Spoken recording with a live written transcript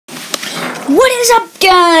What is up,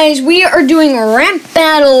 guys? We are doing rap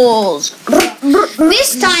battles.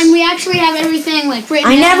 This time we actually have everything like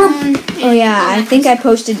written down. Oh yeah, I think I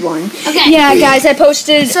posted one. Okay. Yeah, guys, I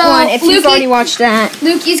posted one. If you've already watched that,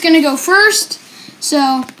 Lukey's gonna go first. So.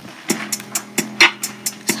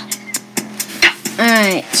 All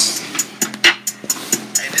right.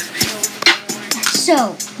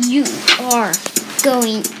 So you are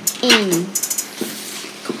going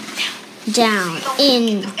down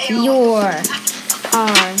in your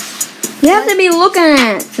car. You have to be looking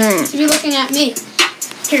at that. You're looking at me.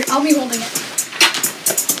 Here, I'll be holding it.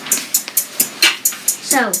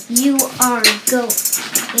 So you are going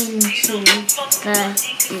into the.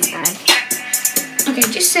 Okay,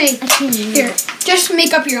 just say here. Just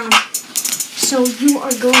make up your own. So you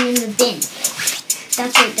are going in the bin.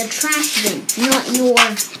 That's right, the trash bin, not your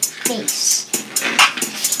face.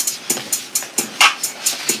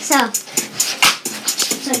 So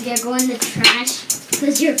you're going to trash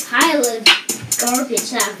because your pile of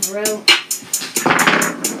garbage that broke.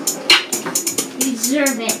 You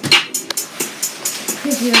deserve it.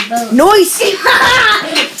 Because you're both. Noise.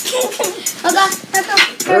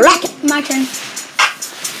 Okay. Racket. My turn.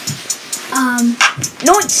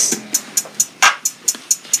 Noise.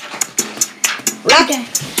 Okay.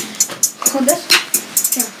 Hold this.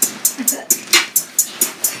 Here. That's it.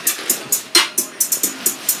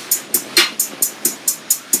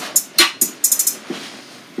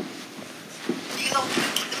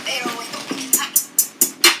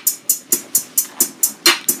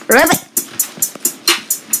 Rabbit.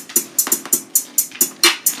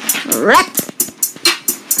 Rabbit.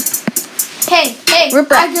 Hey,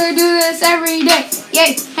 Rip I rap. could do this every day.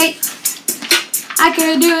 Yay, hey. I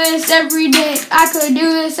could do this every day. I could do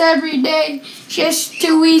this every day. Just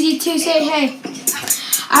too easy to say, hey.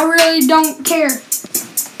 I really don't care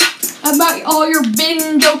about all your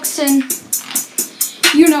big jokes and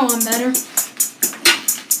you know I'm better.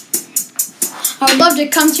 I would love to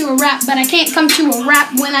come to a rap, but I can't come to a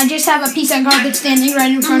rap when I just have a piece of garbage standing right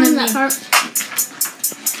in front of me.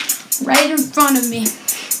 Right in front of me.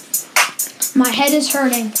 My head is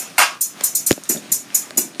hurting.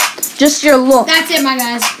 Just your look. That's it, my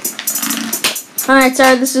guys. Alright,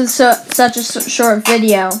 sorry this is such a short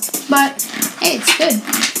video. But, hey, it's good.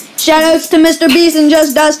 Shoutouts to Mr. Beast and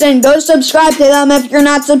Just Dustin. Go subscribe to them if you're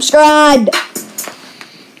not subscribed.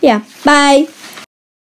 Yeah, bye.